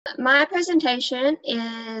My presentation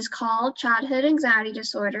is called Childhood Anxiety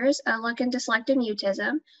Disorders, a Look into Selective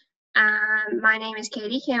Mutism. My name is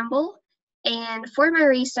Katie Campbell, and for my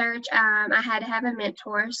research, I had to have a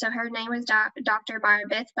mentor. So her name was Dr. Myra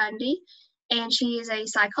Beth Bundy, and she is a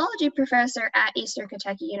psychology professor at Eastern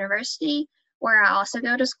Kentucky University, where I also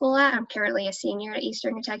go to school at. I'm currently a senior at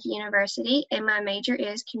Eastern Kentucky University, and my major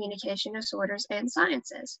is Communication Disorders and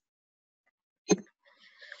Sciences.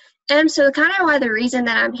 So kind of why the reason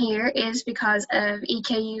that I'm here is because of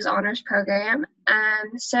EKU's honors program.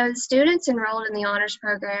 So the students enrolled in the honors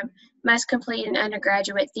program must complete an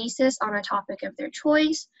undergraduate thesis on a topic of their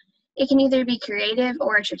choice. It can either be creative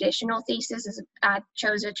or a traditional thesis. I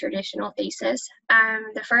chose a traditional thesis.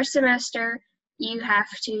 The first semester, you have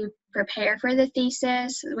to prepare for the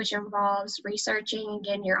thesis, which involves researching and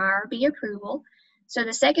getting your IRB approval. So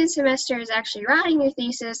the second semester is actually writing your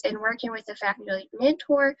thesis and working with the faculty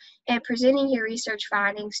mentor and presenting your research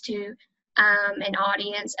findings to an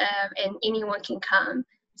audience and anyone can come.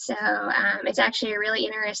 So it's actually a really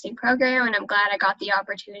interesting program, and I'm glad I got the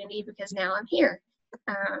opportunity because now I'm here.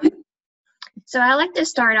 So I like to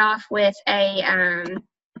start off with a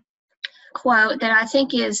quote that I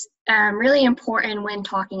think is really important when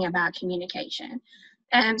talking about communication.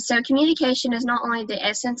 So communication is not only the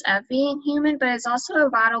essence of being human, but it's also a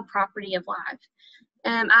vital property of life.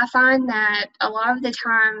 I find that a lot of the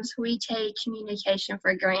times we take communication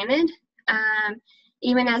for granted.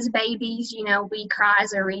 Even as babies, you know, we cry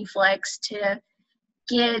as a reflex to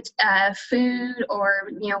get food, or,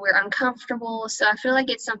 you know, we're uncomfortable. So I feel like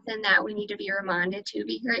it's something that we need to be reminded to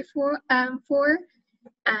be grateful for.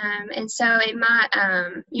 And so it might,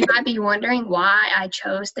 you might be wondering why I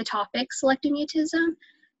chose the topic Selective Mutism.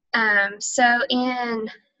 So in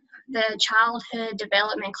the childhood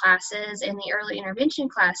development classes and the early intervention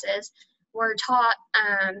classes, we're taught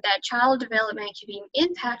that child development can be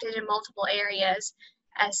impacted in multiple areas,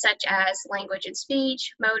 such as language and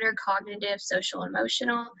speech, motor, cognitive, social,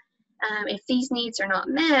 emotional. If these needs are not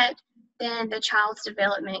met, then the child's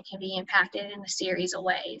development can be impacted in a series of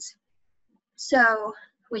ways. So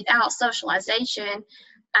without socialization,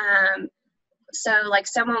 so like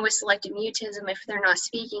someone with selective mutism, if they're not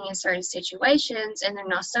speaking in certain situations and they're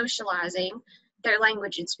not socializing, their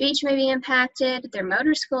language and speech may be impacted, their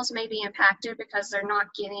motor skills may be impacted because they're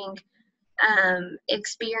not getting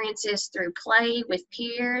experiences through play with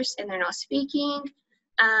peers and they're not speaking.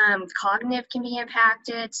 Cognitive can be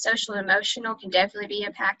impacted, social and emotional can definitely be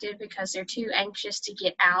impacted because they're too anxious to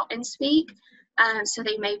get out and speak. So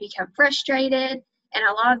they may become frustrated, and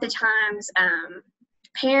a lot of the times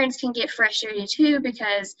parents can get frustrated too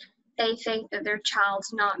because they think that their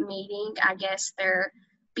child's not meeting, I guess, their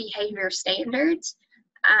behavior standards.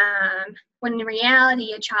 When in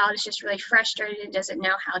reality, a child is just really frustrated and doesn't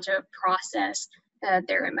know how to process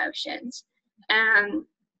their emotions.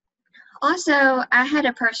 Also, I had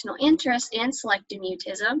a personal interest in selective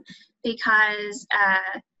mutism because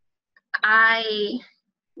I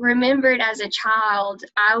remembered as a child,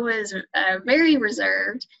 I was very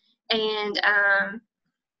reserved, and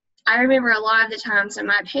I remember a lot of the times that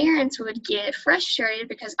my parents would get frustrated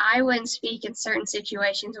because I wouldn't speak in certain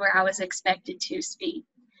situations where I was expected to speak.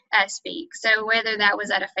 So whether that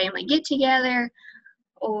was at a family get-together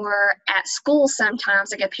or at school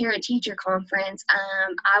sometimes, like a parent-teacher conference,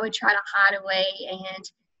 I would try to hide away and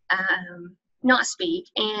not speak.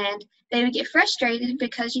 And they would get frustrated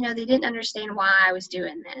because, you know, they didn't understand why I was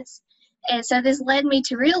doing this. And so this led me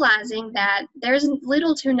to realizing that there's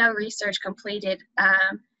little to no research completed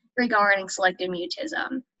regarding selective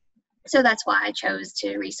mutism. So that's why I chose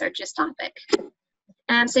to research this topic.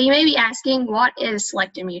 So you may be asking, what is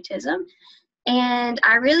selective mutism? And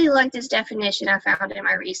I really like this definition I found in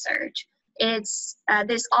my research. It's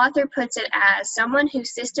this author puts it as someone who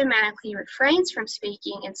systematically refrains from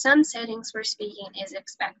speaking in some settings where speaking is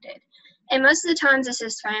expected. And most of the times this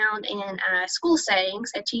is found in school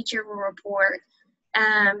settings. A teacher will report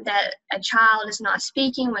that a child is not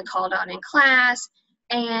speaking when called on in class,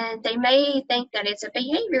 and they may think that it's a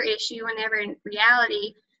behavior issue whenever in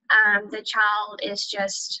reality the child is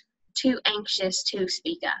just too anxious to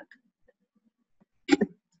speak up.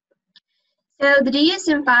 So the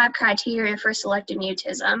DSM-5 criteria for selective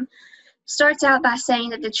mutism starts out by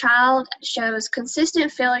saying that the child shows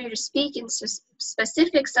consistent failure to speak in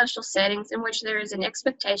specific social settings in which there is an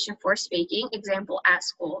expectation for speaking, example, at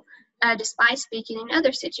school, despite speaking in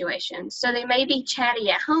other situations. So they may be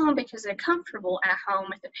chatty at home because they're comfortable at home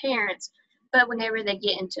with the parents, but whenever they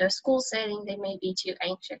get into a school setting, they may be too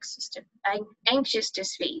anxious to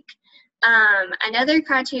speak. Another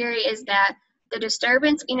criteria is that The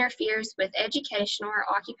disturbance interferes with educational or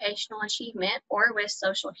occupational achievement or with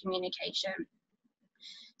social communication.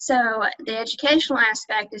 So the educational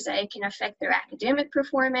aspect is that it can affect their academic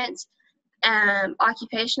performance,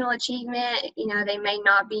 occupational achievement. They may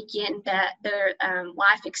not be getting their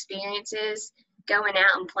life experiences, going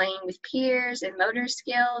out and playing with peers and motor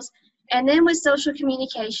skills. And then with social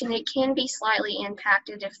communication, it can be slightly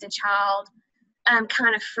impacted if the child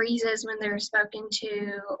kind of freezes when they're spoken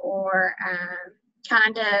to, or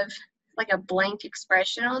kind of like a blank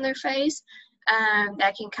expression on their face.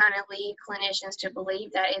 That can kind of lead clinicians to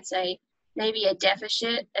believe that it's maybe a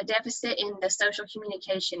deficit in the social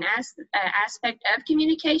communication aspect of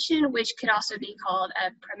communication, which could also be called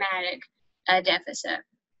a pragmatic deficit.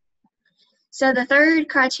 So the third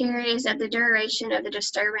criteria is that the duration of the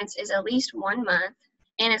disturbance is at least 1 month,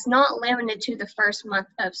 and it's not limited to the first month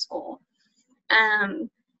of school.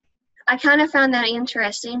 I kind of found that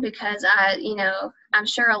interesting because I'm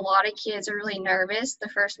sure a lot of kids are really nervous the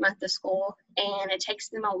first month of school, and it takes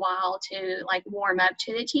them a while to warm up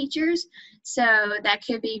to the teachers. So that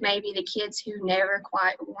could be maybe the kids who never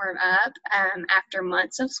quite warm up after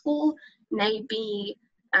months of school maybe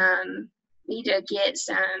need to get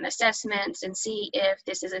some assessments and see if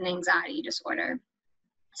this is an anxiety disorder.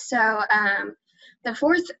 So the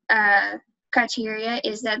fourth criteria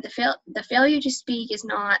is that the failure to speak is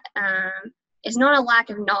not a lack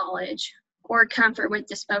of knowledge or comfort with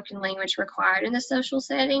the spoken language required in the social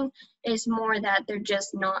setting. It's more that they're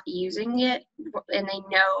just not using it, and they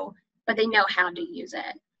know how to use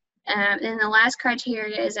it. And the last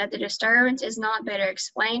criteria is that the disturbance is not better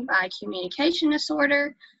explained by a communication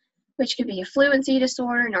disorder, which could be a fluency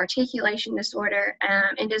disorder, an articulation disorder,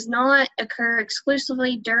 and does not occur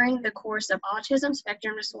exclusively during the course of autism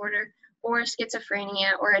spectrum disorder or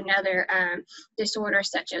schizophrenia or another disorder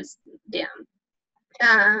such as DIM.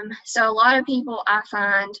 So a lot of people, I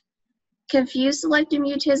find, confuse selective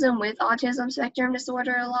mutism with autism spectrum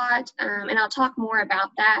disorder a lot, and I'll talk more about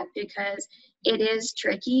that because it is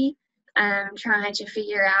tricky trying to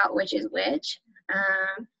figure out which is which.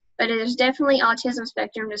 But it is definitely autism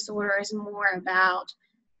spectrum disorder is more about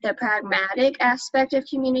the pragmatic aspect of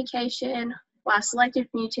communication, while selective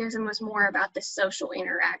mutism was more about the social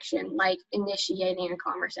interaction, like initiating a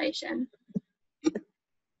conversation.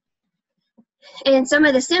 And some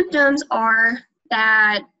of the symptoms are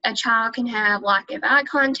that a child can have lack of eye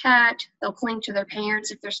contact, they'll cling to their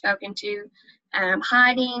parents if they're spoken to,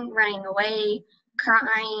 hiding, running away,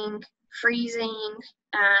 crying, freezing.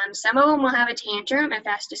 Some of them will have a tantrum if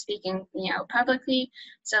asked to speak in, publicly.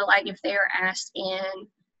 So like if they were asked in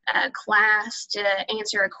class to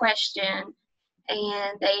answer a question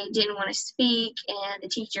and they didn't want to speak and the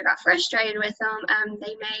teacher got frustrated with them,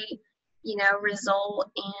 they may,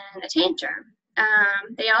 result in a tantrum.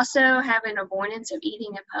 They also have an avoidance of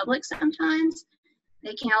eating in public sometimes.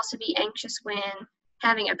 They can also be anxious when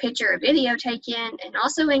having a picture or video taken, and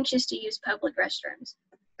also anxious to use public restrooms.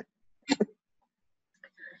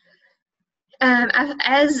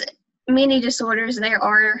 As many disorders, there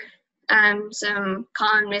are some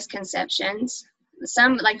common misconceptions.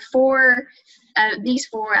 Some, these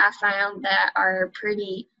four I found that are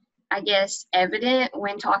pretty, evident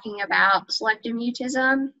when talking about selective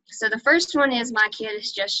mutism. So the first one is my kid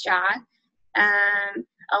is just shy.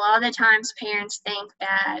 A lot of the times parents think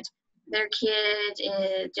that their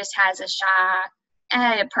kid just has a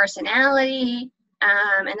shy personality,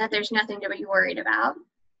 and that there's nothing to be worried about.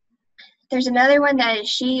 There's another one that is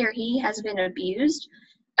she or he has been abused.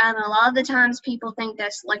 A lot of the times people think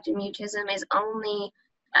that selective mutism is only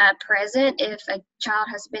present if a child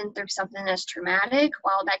has been through something that's traumatic.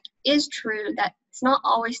 While that is true, that's not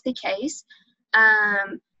always the case.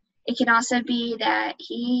 It can also be that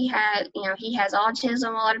he has autism.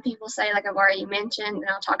 A lot of people say, like I've already mentioned, and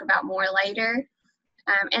I'll talk about more later.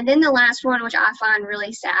 And then the last one, which I find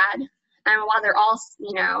really sad, while they're all,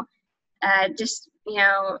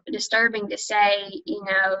 disturbing to say,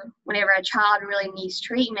 whenever a child really needs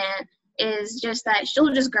treatment, is just that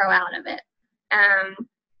she'll just grow out of it.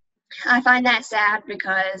 I find that sad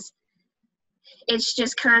because it's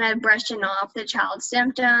just kind of brushing off the child's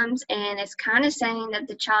symptoms, and it's kind of saying that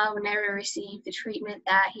the child will never receive the treatment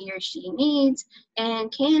that he or she needs and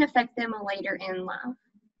can affect them later in life.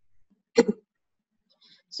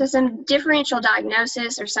 So some differential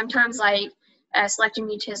diagnosis, or sometimes selective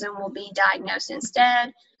mutism will be diagnosed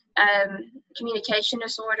instead. Communication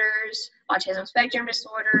disorders, autism spectrum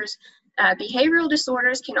disorders, behavioral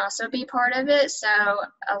disorders can also be part of it. So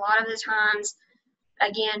a lot of the times,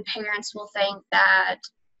 again, parents will think that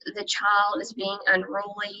the child is being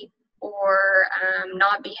unruly or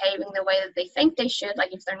not behaving the way that they think they should,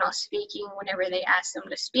 like if they're not speaking whenever they ask them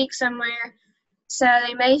to speak somewhere. So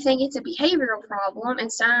they may think it's a behavioral problem,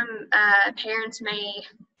 and some parents may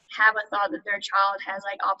have a thought that their child has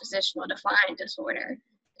like oppositional defiant disorder.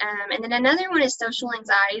 And then another one is social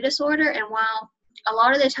anxiety disorder, and while a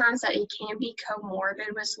lot of the times that it can be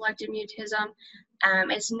comorbid with selective mutism,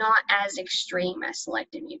 it's not as extreme as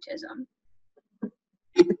selective mutism.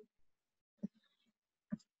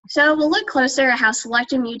 So we'll look closer at how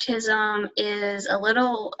selective mutism is a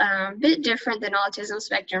little bit different than autism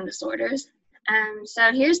spectrum disorders.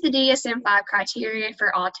 So here's the DSM-5 criteria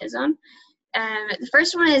for autism. The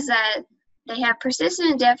first one is that they have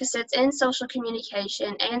persistent deficits in social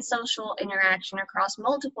communication and social interaction across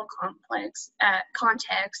multiple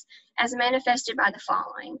contexts as manifested by the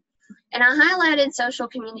following. And I highlighted social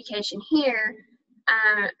communication here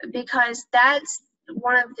because that's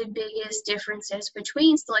one of the biggest differences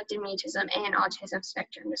between selective mutism and autism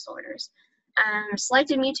spectrum disorders.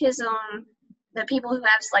 Selective mutism, the people who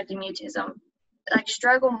have selective mutism, like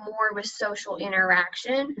struggle more with social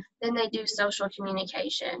interaction than they do social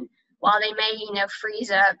communication. While they may, freeze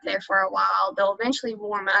up there for a while, they'll eventually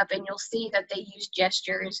warm up, and you'll see that they use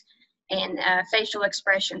gestures and facial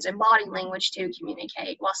expressions and body language to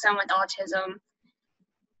communicate, while someone with autism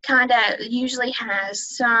kind of usually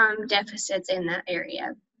has some deficits in that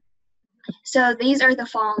area. So these are the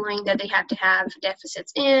following that they have to have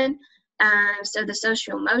deficits in. So the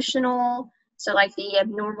social-emotional, so like the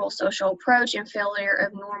abnormal social approach and failure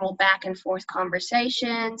of normal back and forth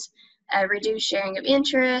conversations, reduced sharing of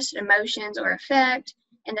interest, emotions, or affect,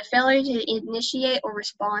 and the failure to initiate or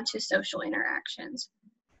respond to social interactions.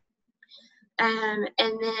 And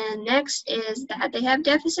then next is that they have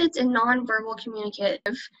deficits in nonverbal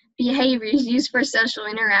communicative behaviors used for social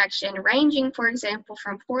interaction, ranging, for example,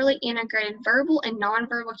 from poorly integrated verbal and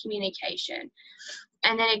nonverbal communication.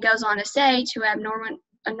 And then it goes on to say to have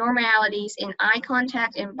abnormalities in eye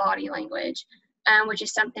contact and body language, which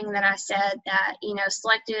is something that I said that,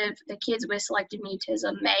 the kids with selective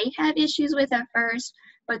mutism may have issues with at first,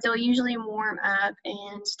 but they'll usually warm up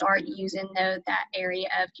and start using that area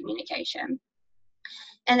of communication.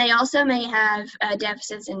 And they also may have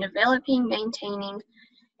deficits in developing, maintaining,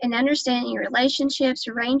 and understanding relationships,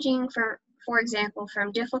 ranging for example,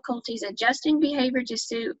 from difficulties adjusting behavior to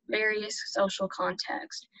suit various social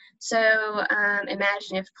contexts. So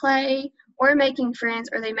imaginative play or making friends,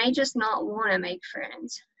 or they may just not want to make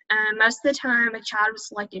friends. Most of the time, a child with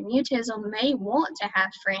selective mutism may want to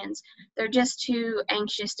have friends. They're just too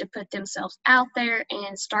anxious to put themselves out there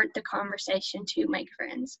and start the conversation to make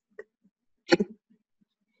friends.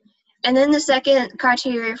 And then the second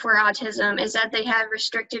criteria for autism is that they have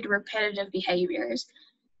restricted repetitive behaviors.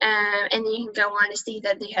 And then you can go on to see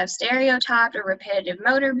that they have stereotyped or repetitive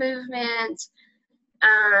motor movements,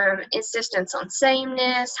 insistence on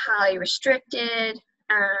sameness, highly restricted,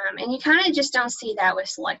 and you kind of just don't see that with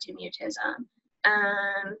selective mutism.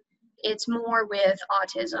 It's more with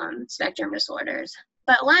autism spectrum disorders.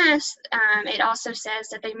 But last, it also says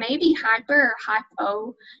that they may be hyper or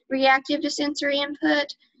hypo-reactive to sensory input,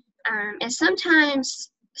 and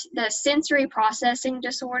sometimes the sensory processing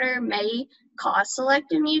disorder may cause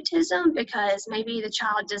selective mutism because maybe the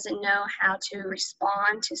child doesn't know how to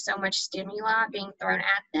respond to so much stimuli being thrown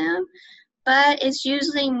at them, but it's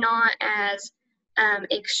usually not as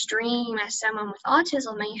extreme as someone with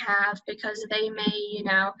autism may have, because they may,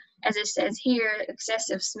 as it says here,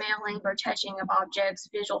 excessive smelling or touching of objects,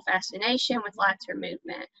 visual fascination with lights or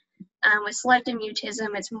movement. With selective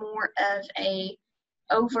mutism, it's more of a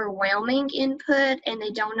overwhelming input, and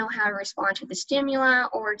they don't know how to respond to the stimuli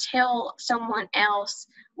or tell someone else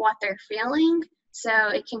what they're feeling. So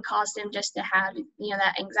it can cause them just to have,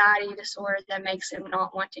 that anxiety disorder that makes them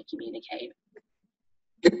not want to communicate.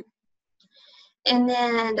 And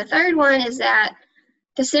then the third one is that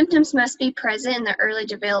the symptoms must be present in the early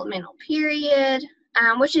developmental period,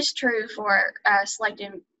 which is true for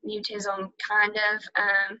selective mutism, kind of.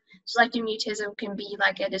 Selective mutism can be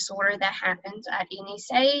like a disorder that happens at any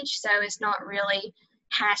stage, so it's not really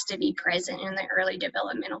has to be present in the early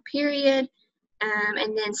developmental period.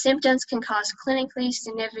 And then symptoms can cause clinically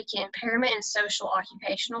significant impairment in social,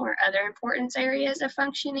 occupational, or other importance areas of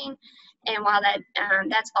functioning. And while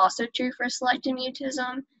that's also true for selective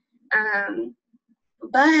mutism,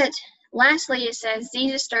 but lastly, it says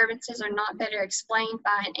these disturbances are not better explained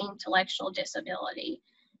by an intellectual disability.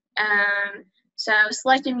 So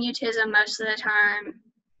selective mutism most of the time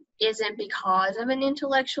isn't because of an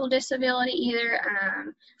intellectual disability either.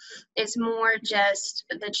 It's more just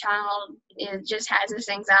the child just has this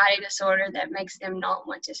anxiety disorder that makes them not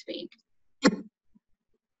want to speak.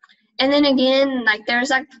 And then again, like there's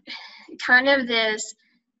like kind of this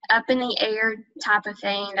up in the air type of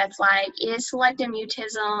thing that's like, is selective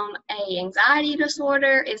mutism a anxiety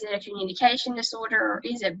disorder? Is it a communication disorder, or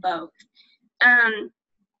is it both?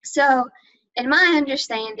 So in my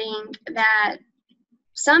understanding that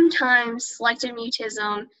sometimes selective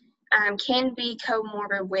mutism can be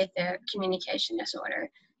comorbid with a communication disorder.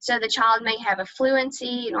 So the child may have a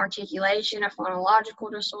fluency, an articulation, a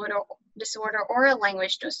phonological disorder, or a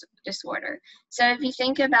language disorder. So if you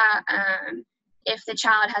think about if the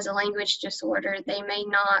child has a language disorder, they may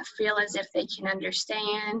not feel as if they can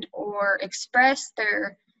understand or express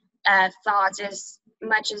their thoughts as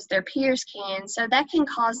much as their peers can. So that can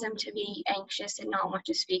cause them to be anxious and not want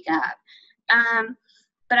to speak up.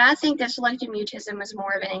 But I think that selective mutism is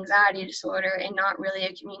more of an anxiety disorder and not really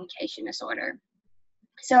a communication disorder.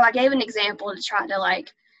 So I gave an example to try to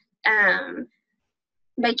like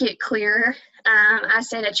make it clearer. I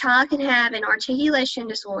said a child can have an articulation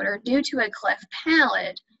disorder due to a cleft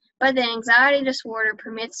palate, but the anxiety disorder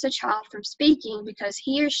permits the child from speaking because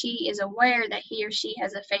he or she is aware that he or she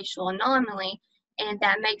has a facial anomaly, and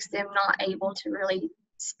that makes them not able to really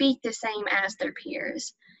speak the same as their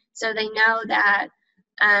peers. So they know that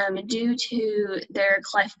due to their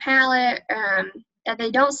cleft palate, that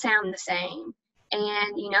they don't sound the same.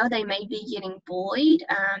 And, you know, they may be getting bullied,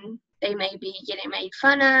 they may be getting made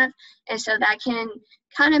fun of, and so that can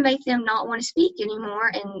kind of make them not want to speak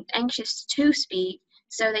anymore and anxious to speak,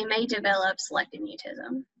 so they may develop selective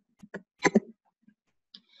mutism.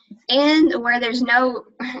 And where there's no,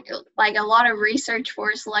 like a lot of research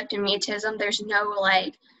for selective mutism, there's no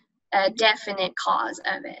like definite cause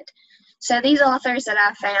of it. So these authors that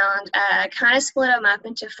I found kind of split them up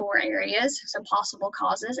into 4 areas, so possible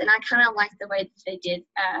causes, and I kind of like the way that they did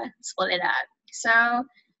split it up. So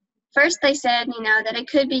first they said, you know, that it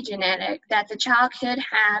could be genetic, that the child could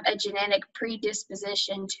have a genetic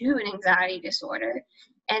predisposition to an anxiety disorder,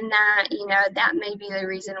 and that, you know, that may be the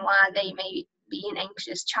reason why they may be an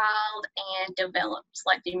anxious child and develop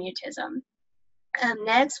selective mutism.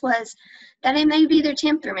 Next was that it may be their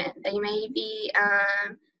temperament. They may be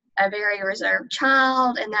a very reserved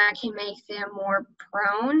child, and that can make them more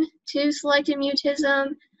prone to selective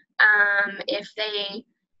mutism if they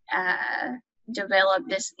develop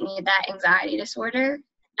that anxiety disorder.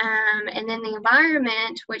 And then the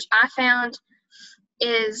environment, which I found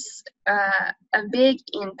is a big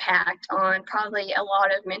impact on probably a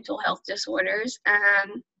lot of mental health disorders.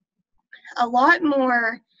 A lot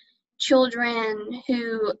more children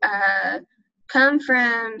who come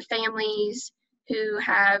from families who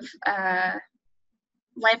have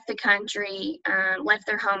left the country, left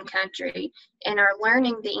their home country, and are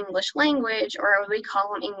learning the English language, or we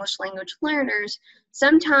call them English language learners,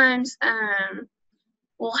 sometimes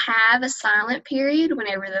will have a silent period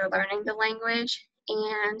whenever they're learning the language,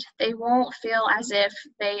 and they won't feel as if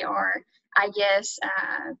they are, I guess,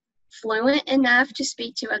 fluent enough to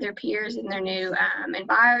speak to other peers in their new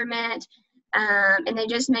environment, and they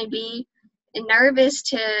just may be nervous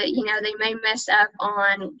to, you know, they may mess up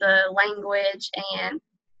on the language and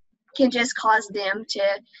can just cause them to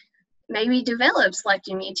maybe develop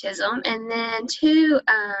selective mutism. And then 2,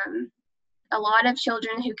 a lot of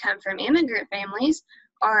children who come from immigrant families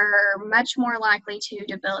are much more likely to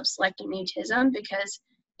develop selective mutism because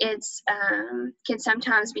it's can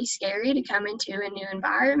sometimes be scary to come into a new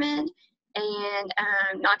environment and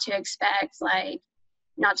not to expect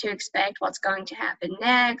what's going to happen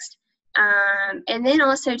next. And then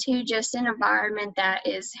also too, just an environment that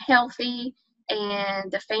is healthy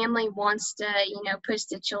and the family wants to, you know, push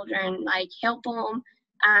the children, like help them,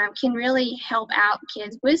 can really help out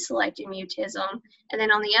kids with selective mutism. And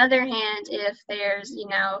then on the other hand, if there's, you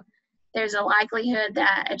know, there's a likelihood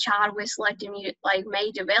that a child with selective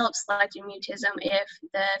may develop selective mutism if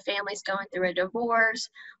the family's going through a divorce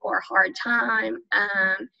or a hard time.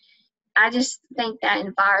 I just think that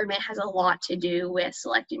environment has a lot to do with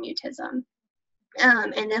selective mutism.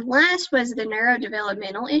 And then last was the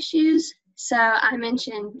neurodevelopmental issues. So I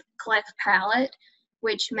mentioned cleft palate,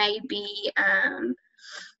 which may be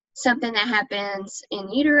something that happens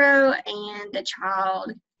in utero, and the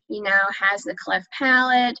child, you know, has the cleft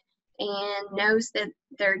palate and knows that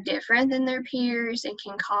they're different than their peers and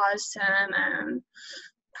can cause some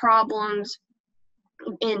problems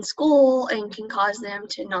in school and can cause them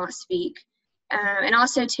to not speak. And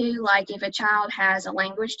also too, like if a child has a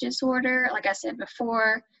language disorder, like I said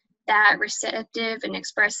before, that receptive and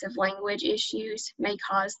expressive language issues may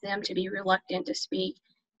cause them to be reluctant to speak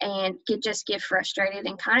and just get frustrated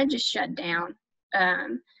and kind of just shut down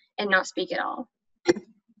and not speak at all.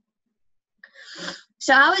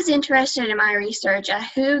 So I was interested in my research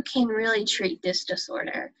at who can really treat this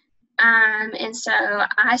disorder. And so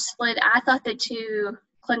I thought the two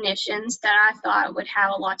clinicians that I thought would have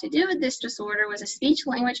a lot to do with this disorder was a speech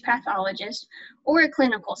language pathologist or a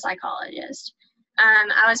clinical psychologist.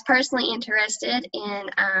 I was personally interested in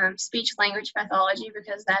speech language pathology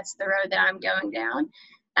because that's the road that I'm going down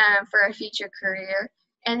for a future career.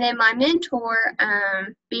 And then my mentor,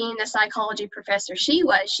 being the psychology professor she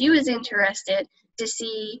was interested to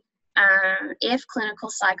see if clinical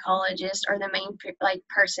psychologists are the main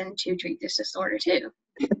person to treat this disorder too.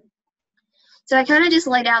 So I kind of just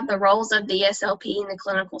laid out the roles of the SLP and the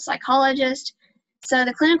clinical psychologist. So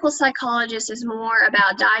the clinical psychologist is more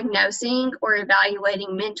about diagnosing or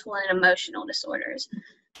evaluating mental and emotional disorders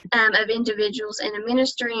of individuals and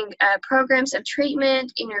administering programs of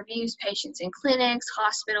treatment, interviews patients in clinics,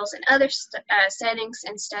 hospitals, and other settings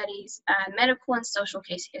and studies medical and social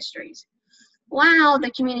case histories. While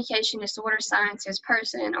the communication disorder sciences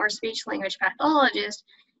person or speech language pathologist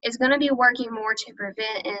is going to be working more to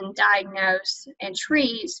prevent and diagnose and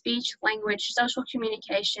treat speech, language, social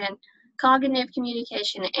communication, cognitive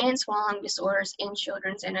communication, and swallowing disorders in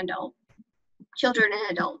children and adults.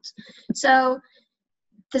 So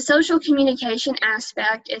the social communication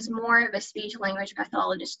aspect is more of a speech language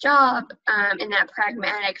pathologist job in that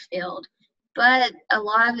pragmatic field. But a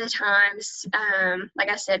lot of the times, like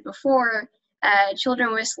I said before,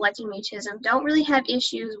 children with selective mutism don't really have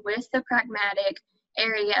issues with the pragmatic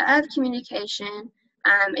area of communication.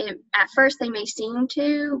 At first they may seem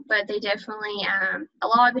to, but they definitely, a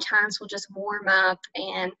lot of the times will just warm up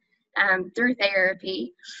and through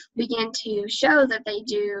therapy begin to show that they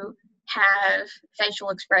do have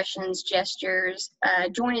facial expressions, gestures,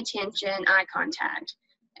 joint attention, eye contact.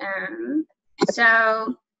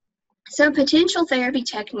 So some potential therapy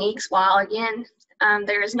techniques, while again,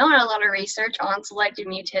 there is not a lot of research on selective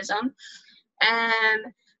mutism,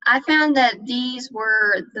 I found that these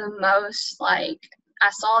were the most, I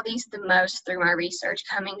saw these the most through my research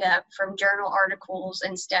coming up from journal articles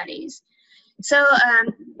and studies. So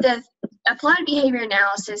the applied behavior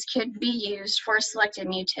analysis could be used for selective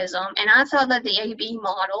mutism, and I thought that the AB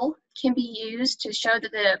model can be used to show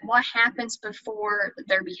that what happens before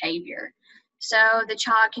their behavior. So the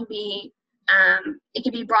child can be, it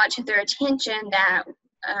can be brought to their attention that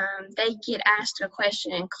they get asked a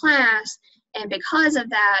question in class, and because of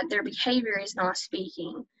that, their behavior is not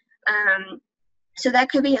speaking. So that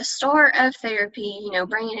could be a start of therapy,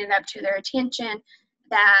 bringing it up to their attention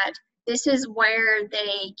that this is where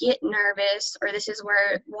they get nervous, or this is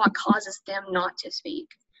what causes them not to speak.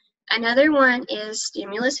 Another one is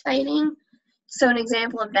stimulus fading. So an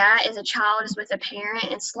example of that is a child is with a parent,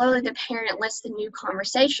 and slowly the parent lets the new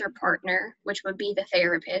conversation partner, which would be the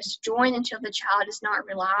therapist, join until the child does not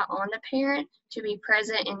rely on the parent to be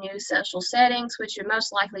present in new social settings, which would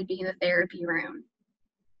most likely be the therapy room.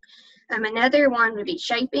 Another one would be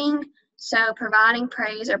shaping. So providing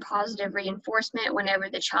praise or positive reinforcement whenever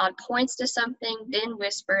the child points to something, then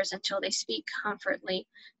whispers until they speak comfortably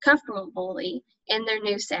in their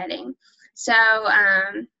new setting. So,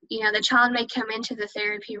 the child may come into the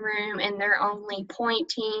therapy room and they're only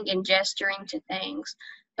pointing and gesturing to things,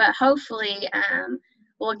 but hopefully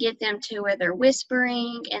we'll get them to where they're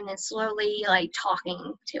whispering and then slowly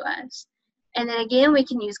talking to us. And then again, we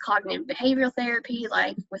can use cognitive behavioral therapy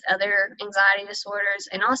like with other anxiety disorders,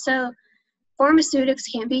 and also pharmaceutics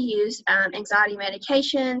can be used, anxiety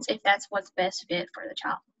medications, if that's what's best fit for the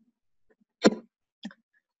child.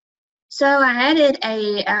 So I added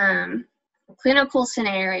a clinical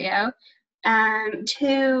scenario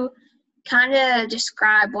to kind of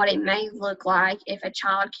describe what it may look like if a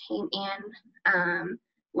child came in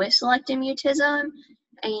with selective mutism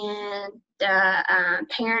and the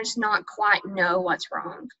parents not quite know what's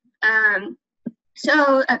wrong.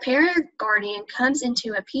 So a parent or guardian comes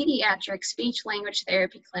into a pediatric speech language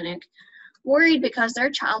therapy clinic worried because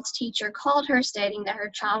their child's teacher called her stating that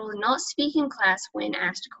her child will not speak in class when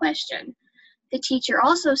asked a question. The teacher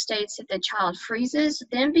also states that the child freezes,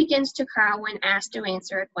 then begins to cry when asked to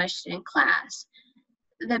answer a question in class.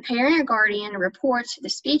 The parent or guardian reports to the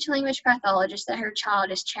speech language pathologist that her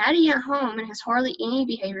child is chatty at home and has hardly any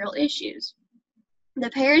behavioral issues.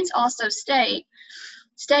 The parents also states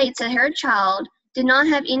that her child did not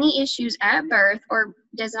have any issues at birth or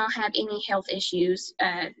does not have any health issues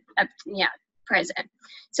present.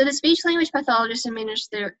 So the speech language pathologist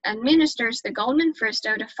administers the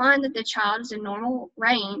Goldman-Fristow to find that the child is in normal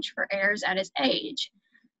range for errors at his age.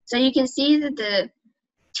 So you can see that the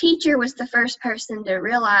teacher was the first person to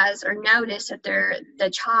realize or notice that the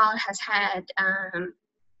child has had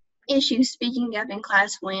issues speaking up in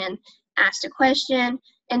class when asked a question,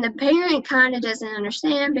 and the parent kind of doesn't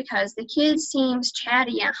understand because the kid seems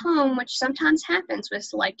chatty at home, which sometimes happens with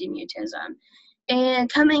selective mutism. And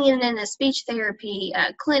coming in a speech therapy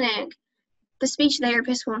clinic, the speech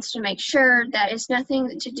therapist wants to make sure that it's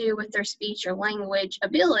nothing to do with their speech or language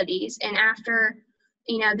abilities. And after,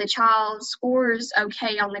 the child scores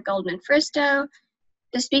okay on the Goldman Fristo,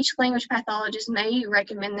 the speech language pathologist may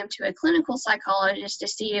recommend them to a clinical psychologist to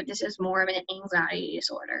see if this is more of an anxiety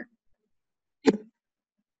disorder.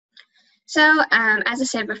 So, as I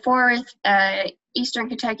said before, with Eastern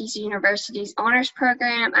Kentucky University's honors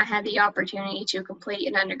program, I had the opportunity to complete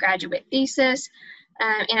an undergraduate thesis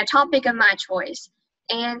in a topic of my choice.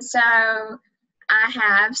 And so I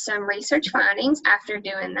have some research findings after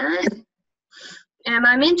doing that. And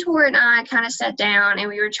my mentor and I kind of sat down and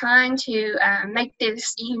we were trying to make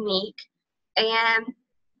this unique. And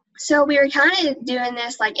so we were kind of doing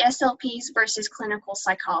this like SLPs versus clinical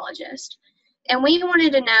psychologists. And we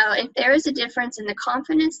wanted to know if there is a difference in the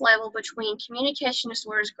confidence level between communication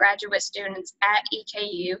disorders graduate students at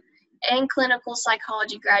EKU and clinical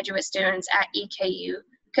psychology graduate students at EKU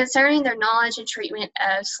concerning their knowledge and treatment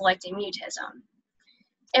of selective mutism.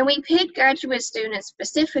 And we picked graduate students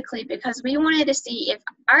specifically because we wanted to see if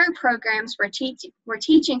our programs were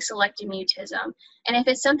teaching selective mutism and if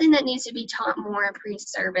it's something that needs to be taught more in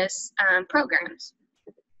pre-service programs.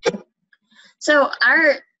 So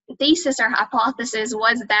our thesis or hypothesis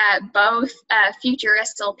was that both future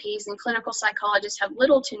SLPs and clinical psychologists have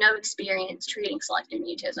little to no experience treating selective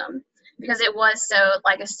mutism because it was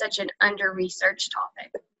such an under-researched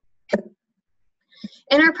topic.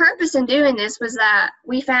 And our purpose in doing this was that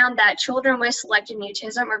we found that children with selective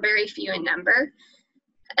mutism are very few in number.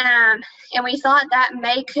 And we thought that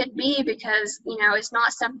could be because, it's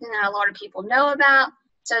not something that a lot of people know about.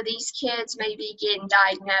 So these kids may be getting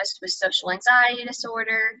diagnosed with social anxiety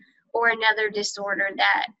disorder or another disorder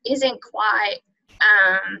that isn't quite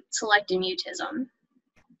selective mutism.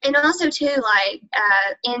 And also too,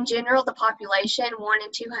 in general, the population, 1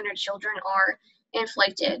 in 200 children are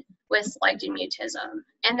inflicted with selective mutism.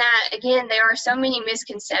 And that, again, there are so many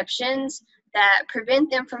misconceptions that prevent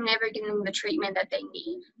them from never getting the treatment that they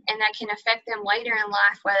need. And that can affect them later in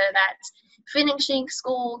life, whether that's finishing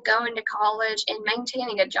school, going to college, and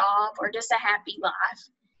maintaining a job, or just a happy life.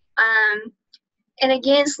 And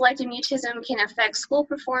again, selective mutism can affect school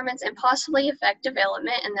performance and possibly affect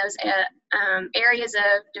development in those areas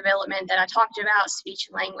of development that I talked about: speech,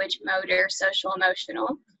 language, motor, social,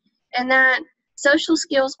 emotional. And that social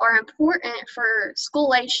skills are important for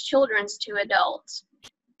school-age children to adults.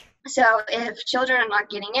 So if children are not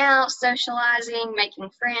getting out, socializing, making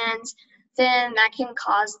friends, then that can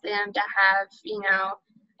cause them to have,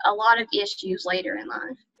 a lot of issues later in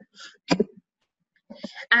life.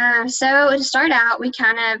 So to start out, we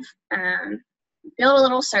kind of built a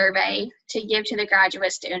little survey to give to the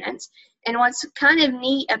graduate students. And what's kind of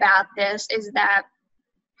neat about this is that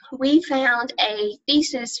we found a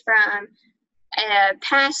thesis from a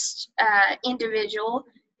past individual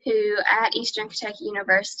who at Eastern Kentucky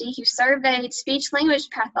University who surveyed speech language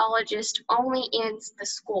pathologists only in the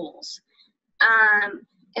schools.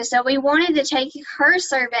 And so we wanted to take her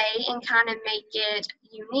survey and kind of make it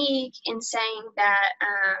unique in saying that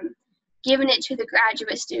giving it to the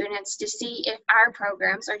graduate students to see if our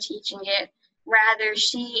programs are teaching it. Rather,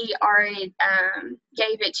 she already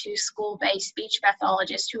gave it to school-based speech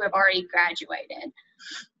pathologists who have already graduated.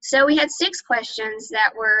 So we had 6 questions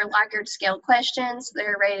that were Likert scale questions.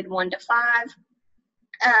 They're rated 1 to 5.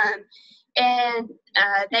 And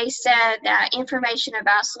they said that information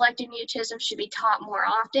about selective mutism should be taught more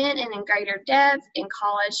often and in greater depth in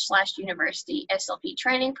college/university SLP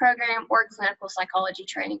training program or clinical psychology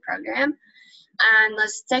training program. And the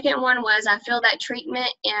second one was, I feel that treatment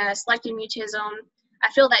selective mutism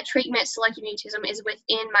is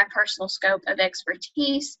within my personal scope of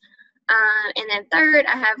expertise. And then third,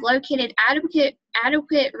 I have located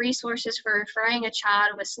adequate resources for referring a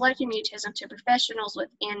child with selective mutism to professionals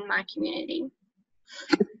within my community.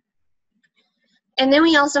 And then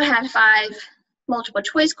we also had 5 multiple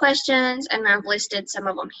choice questions, and I've listed some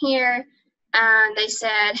of them here. They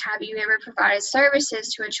said, have you ever provided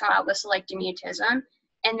services to a child with selective mutism?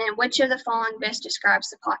 And then which of the following best describes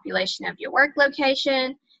the population of your work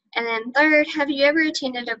location? And then third, have you ever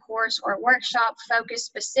attended a course or workshop focused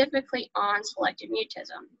specifically on selective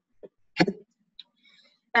mutism?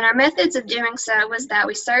 And our methods of doing so was that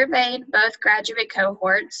we surveyed both graduate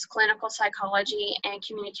cohorts, clinical psychology and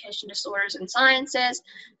communication disorders and sciences,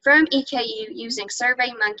 from EKU using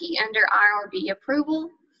SurveyMonkey under IRB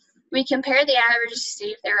approval. We compare the averages to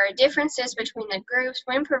see if there are differences between the groups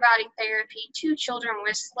when providing therapy to children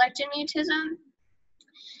with selective mutism.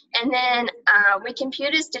 And then we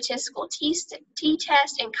compute a statistical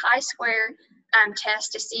t-test and chi-square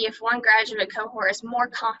test to see if one graduate cohort is more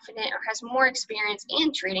confident or has more experience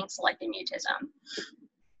in treating selective mutism.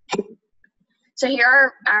 So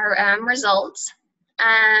here are our results.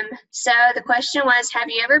 So the question was, have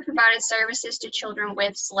you ever provided services to children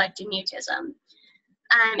with selective mutism?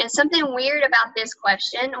 And something weird about this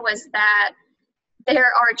question was that there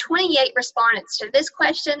are 28 respondents to this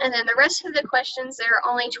question, and then the rest of the questions, there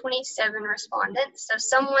are only 27 respondents. So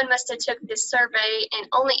someone must have took this survey and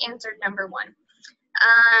only answered number 1.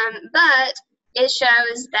 But it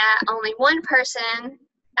shows that only one person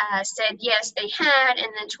said yes, they had,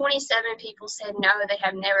 and then 27 people said no, they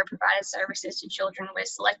have never provided services to children with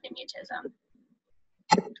selective mutism.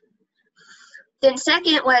 Then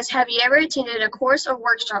second was, have you ever attended a course or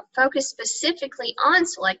workshop focused specifically on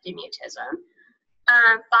selective mutism?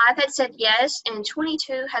 5 had said yes, and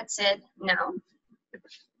 22 had said no.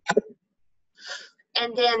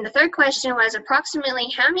 And then the third question was, approximately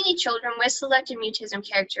how many children with selective mutism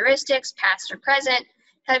characteristics, past or present,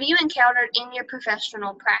 have you encountered in your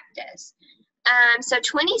professional practice? So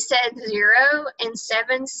 20 said 0, and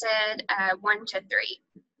 7 said 1 to 3.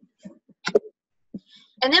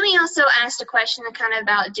 And then we also asked a question kind of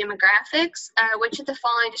about demographics. Which of the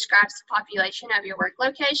following describes the population of your work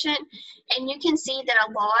location? And you can see that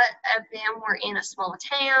a lot of them were in a small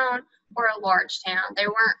town or a large town.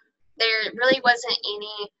 There really wasn't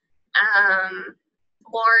any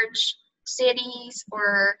large cities,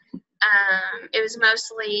 or it was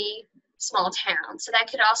mostly small towns. So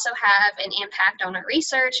that could also have an impact on our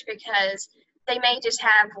research, because they may just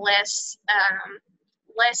have less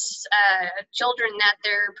children that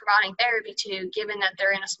they're providing therapy to, given that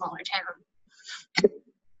they're in a smaller town.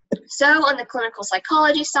 So on the clinical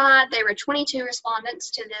psychology side, there were 22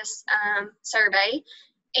 respondents to this survey,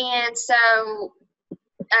 and so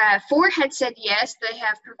 4 had said yes, they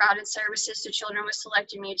have provided services to children with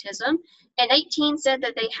selective mutism, and 18 said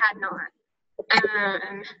that they had not.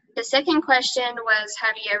 The second question was,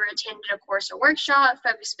 have you ever attended a course or workshop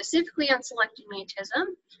focused specifically on selective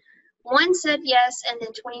mutism? 1 said yes, and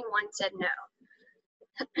then 21 said no.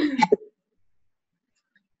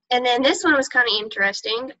 And then this one was kind of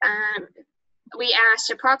interesting. We asked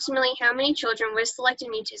approximately how many children with selective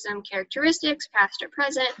mutism characteristics, past or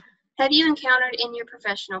present, have you encountered in your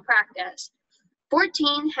professional practice?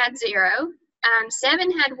 14 had 0,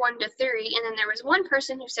 7 had 1 to 3, and then there was one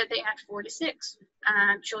person who said they had 4 to 6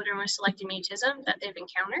 children with selective mutism that they've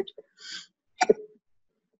encountered.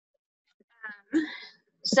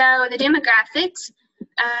 So the demographics,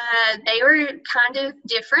 they were kind of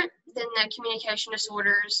different than the communication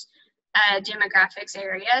disorders demographics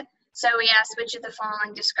area. So we asked which of the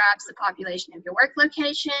following describes the population of your work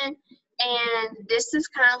location, and this is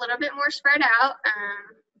kind of a little bit more spread out.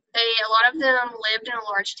 A lot of them lived in a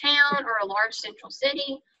large town or a large central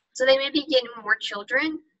city, so they may be getting more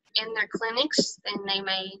children in their clinics, and they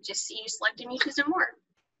may just see selective mutism more.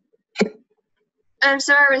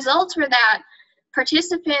 So our results were that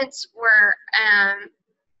participants were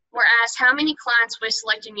asked how many clients with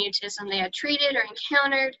selective mutism they had treated or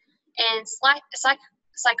encountered, and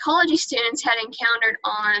psychology students had encountered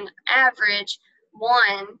on average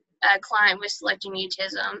 1 client with selective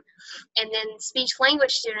mutism, and then speech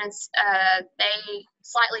language students, they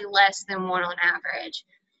slightly less than 1 on average.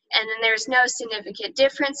 And then there's no significant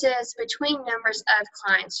differences between numbers of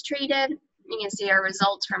clients treated. You can see our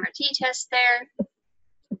results from our t-test there.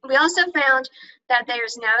 We also found that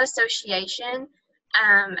there's no association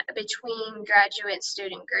between graduate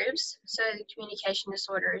student groups, so the communication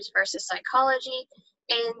disorders versus psychology,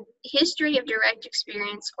 and history of direct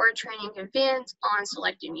experience or training events on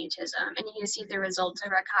selective mutism. And you can see the results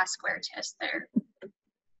of our chi-square test there.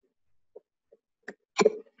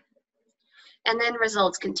 And then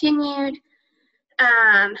results continued.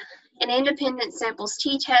 An independent samples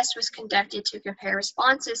t-test was conducted to compare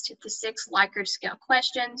responses to the 6 Likert scale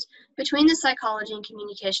questions between the psychology and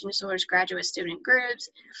communication disorders graduate student groups.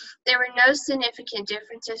 There were no significant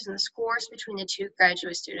differences in the scores between the 2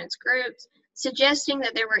 graduate students groups, suggesting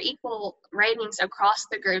that there were equal ratings across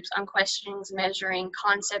the groups on questions measuring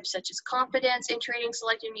concepts such as confidence in treating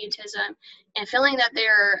selective mutism, and feeling that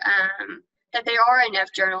there are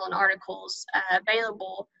enough journal and articles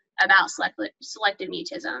available about selective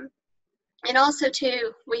mutism. And also,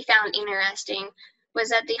 too, we found interesting was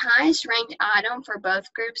that the highest ranked item for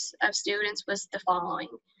both groups of students was the following.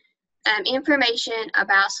 Information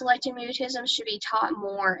about selective mutism should be taught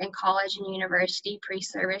more in college and university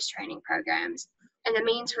pre-service training programs. And the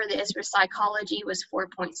means for this for psychology was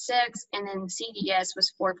 4.6, and then CDS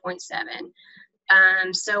was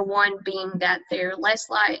 4.7. So 1 being that they're less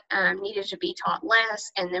needed to be taught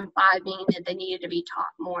less, and then 5 being that they needed to be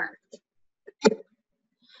taught more.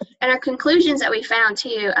 And our conclusions that we found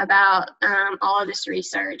too about all of this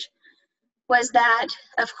research was that,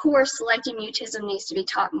 of course, selective mutism needs to be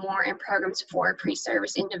taught more in programs for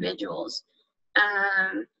pre-service individuals.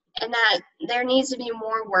 And that there needs to be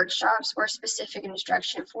more workshops or specific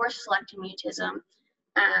instruction for selective mutism,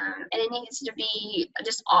 and it needs to be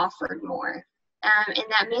just offered more. And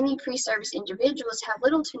that many pre-service individuals have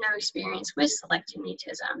little to no experience with selective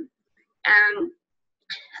mutism.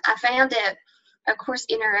 I found it, of course,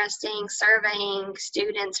 interesting surveying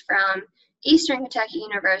students from Eastern Kentucky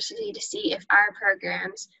University to see if our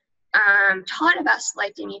programs taught about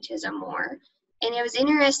selective mutism more. And it was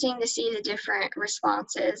interesting to see the different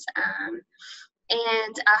responses.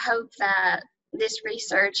 And I hope that this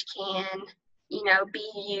research can,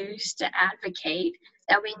 be used to advocate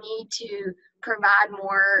that we need to provide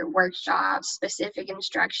more workshops, specific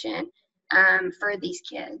instruction for these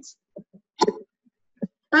kids.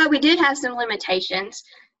 But we did have some limitations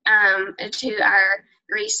to our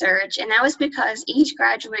research, and that was because each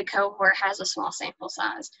graduate cohort has a small sample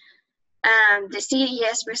size. The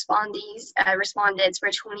CDS respondents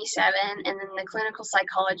were 27, and then the clinical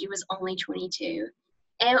psychology was only 22.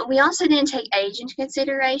 And we also didn't take age into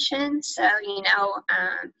consideration. So,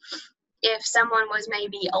 if someone was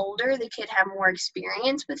maybe older, they could have more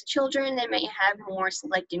experience with children. They may have more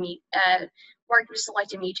worked with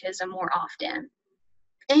selective mutism more often.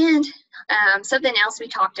 And something else we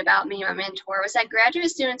talked about, me and my mentor, was that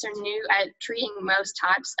graduate students are new at treating most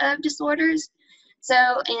types of disorders. So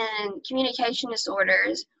in communication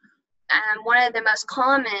disorders, one of the most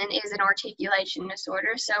common is an articulation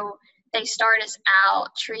disorder. So they start us out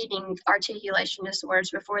treating articulation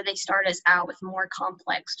disorders before they start us out with more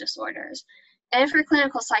complex disorders. And for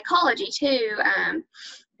clinical psychology too,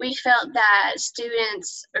 we felt that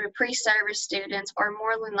students or pre-service students are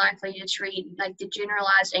more than likely to treat like the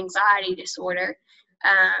generalized anxiety disorder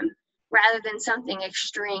rather than something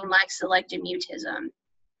extreme like selective mutism.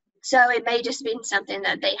 So it may just been something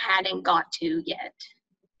that they hadn't got to yet.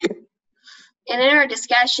 And in our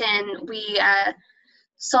discussion, we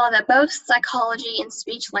saw that both psychology and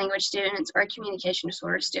speech language students or communication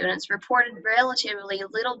disorder students reported relatively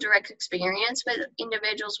little direct experience with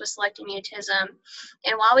individuals with selective mutism.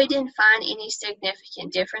 And while we didn't find any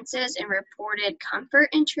significant differences in reported comfort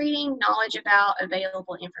in treating, knowledge about,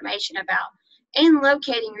 available information about, and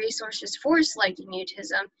locating resources for selective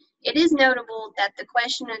mutism, it is notable that the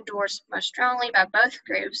question endorsed most strongly by both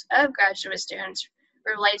groups of graduate students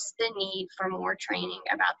relates to the need for more training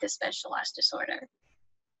about this specialized disorder.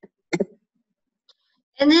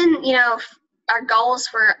 And then, our goals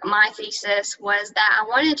for my thesis was that I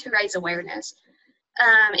wanted to raise awareness.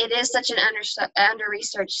 It is such an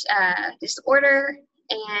under-researched disorder,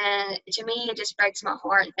 and to me, it just breaks my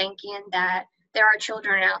heart thinking that there are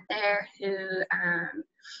children out there who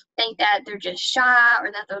think that they're just shy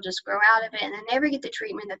or that they'll just grow out of it and they never get the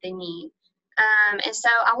treatment that they need. And so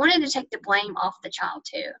I wanted to take the blame off the child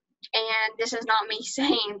too. And this is not me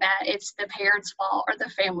saying that it's the parents' fault or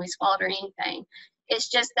the family's fault or anything. It's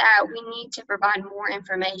just that we need to provide more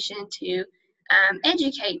information to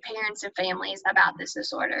educate parents and families about this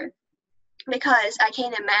disorder. Because I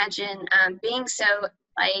can't imagine being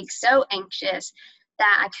so anxious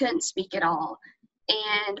that I couldn't speak at all.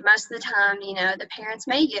 And most of the time, the parents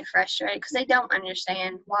may get frustrated because they don't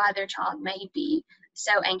understand why their child may be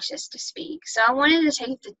so anxious to speak. So I wanted to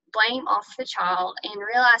take the blame off the child and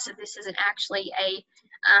realize that this isn't actually a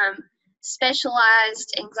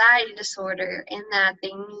specialized anxiety disorder and that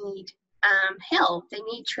they need help. They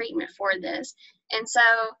need treatment for this. And so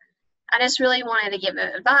I just really wanted to give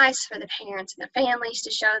advice for the parents and the families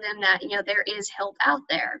to show them that, there is help out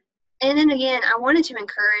there. And then again, I wanted to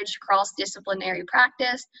encourage cross-disciplinary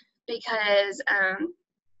practice because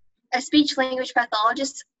a speech language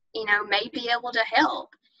pathologist, may be able to help.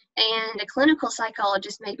 And a clinical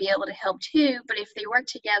psychologist may be able to help too, but if they work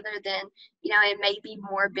together, then, it may be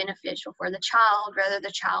more beneficial for the child, rather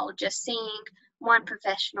the child just seeing one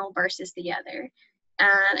professional versus the other.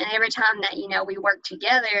 And every time that, we work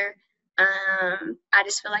together, I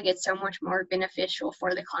just feel like it's so much more beneficial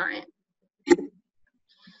for the client.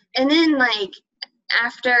 And then,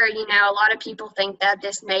 after, a lot of people think that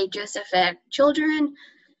this may just affect children,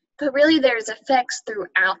 but really there's effects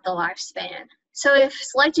throughout the lifespan. So if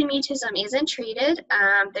selective mutism isn't treated,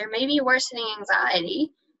 there may be worsening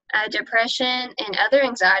anxiety, depression, and other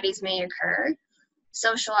anxieties may occur,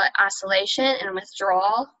 social isolation and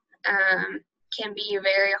withdrawal, can be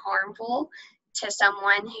very harmful to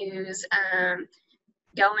someone who's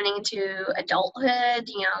going into adulthood,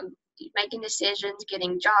 making decisions,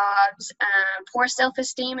 getting jobs. Poor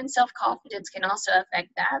self-esteem and self-confidence can also affect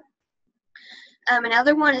that.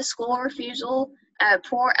 Another one is school refusal,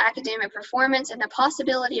 poor academic performance, and the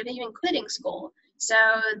possibility of even quitting school. So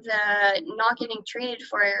the not getting treated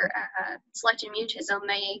for selective mutism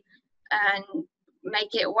may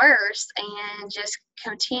make it worse and just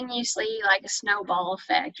continuously like a snowball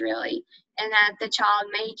effect, really. And that the child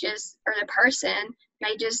may just, or the person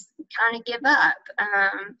may just kind of give up.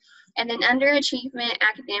 And then underachievement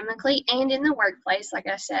academically and in the workplace, like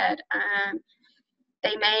I said,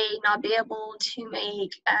 they may not be able to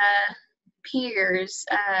make peers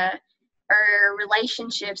or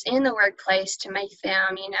relationships in the workplace to make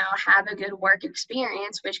them, have a good work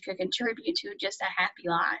experience, which could contribute to just a happy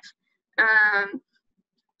life.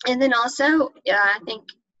 And then also, I think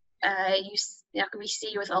we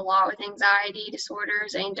see with a lot with anxiety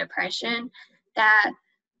disorders and depression that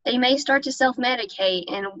they may start to self-medicate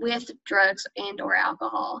and with drugs and or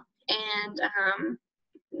alcohol. And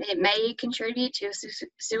it may contribute to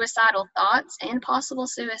suicidal thoughts and possible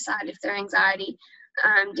suicide if their anxiety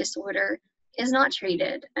disorder is not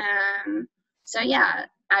treated. So yeah,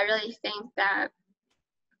 I really think that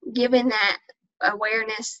given that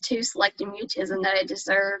awareness to selective mutism that it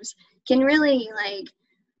deserves, can really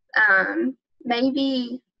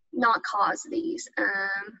maybe not cause these.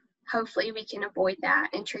 Hopefully we can avoid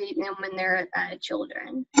that and treat them when they're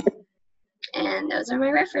children. And those are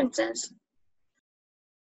my references.